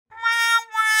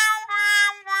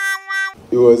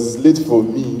it was late for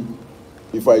me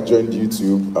before I joined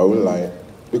YouTube, I won't lie.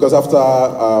 Because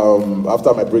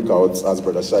after my breakout as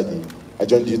Broda Shaggi, I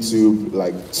joined YouTube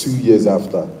like 2 years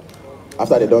after.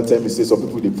 After they don't tell me, say some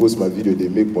people they post my video, they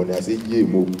make money. I say, yeah,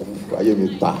 mo, I hear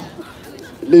me ta.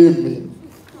 Leave me.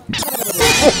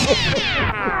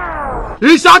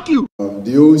 He shock you.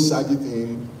 The whole Shaggy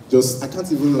thing, I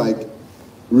can't even like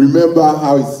remember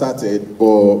how it started,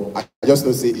 but I just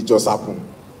know say it just happened,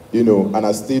 you know. And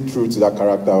I stayed true to that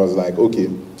character. I was like, okay,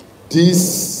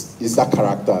 this is that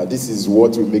character. This is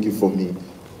what will make it for me.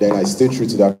 Then I stayed true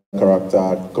to that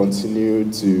character,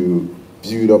 continued to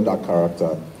build up that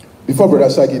character. Before Broda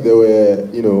Shaggi, there were,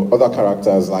 you know, other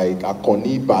characters like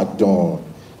Akoni Badon.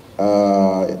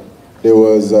 There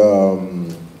was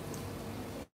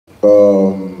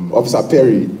Officer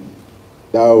Perry.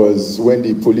 That was when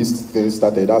the police thing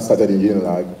started. That started in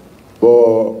Enioluwa.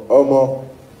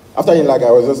 But after Enioluwa,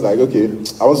 I was just like, okay,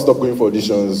 I want to stop going for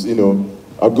auditions. You know,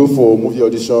 I'll go for movie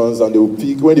auditions, and they will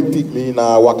pick. When they pick me,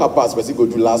 now waka pass, but go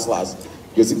do last.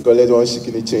 Because it collect one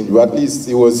shikini change. But at least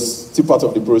it was still part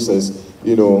of the process.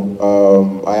 You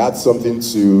know, I had something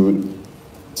to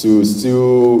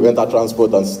still enter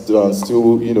transport and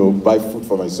still, you know, buy food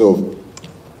for myself.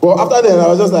 But after then, I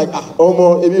was just like,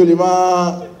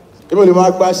 Enioluwa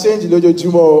change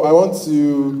lojojumo. I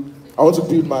want to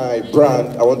build my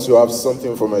brand. I want to have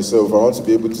something for myself. I want to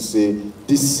be able to say,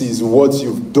 this is what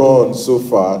you've done so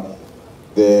far.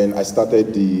 Then I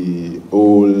started the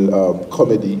whole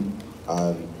comedy,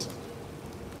 and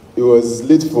it was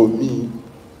late for me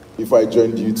before I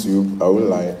joined YouTube, I won't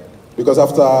lie. Because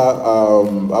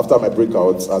after my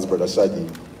breakout as Broda Shaggi,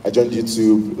 I joined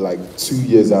YouTube like 2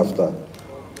 years after.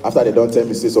 After they don't tell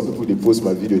me, say some people they post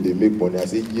my video, they make money. I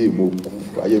say, yeah, mo,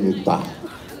 I hear me ta.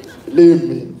 Leave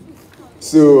me.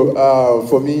 So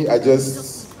for me, I've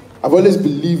always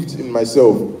believed in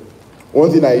myself. One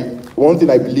thing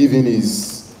I believe in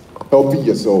is helping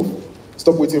yourself.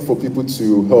 Stop waiting for people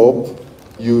to help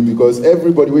you, because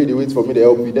everybody where they wait for me to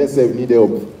help you, themselves need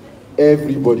help.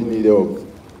 Everybody need help.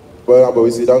 But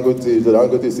we say, don't go to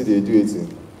see they do it.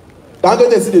 Don't go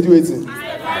to see they do it.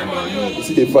 You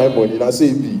see they find money. Now say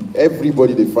it be.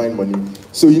 Everybody they find money.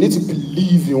 So you need to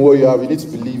believe in what you have. You need to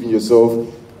believe in yourself.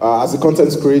 As a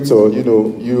content creator, you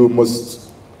know, you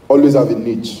must always have a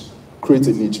niche. Create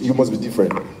a niche. You must be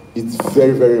different. It's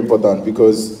very, very important,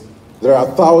 because there are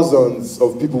thousands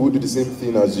of people who do the same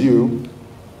thing as you.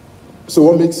 So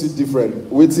what makes you different?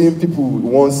 Waiting people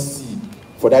want to see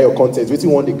for that your content. Waiting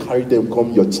want to carry them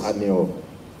come your channel.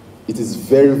 It is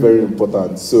very, very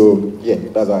important. So yeah,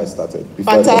 that's how I started.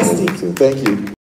 Fantastic. So thank you.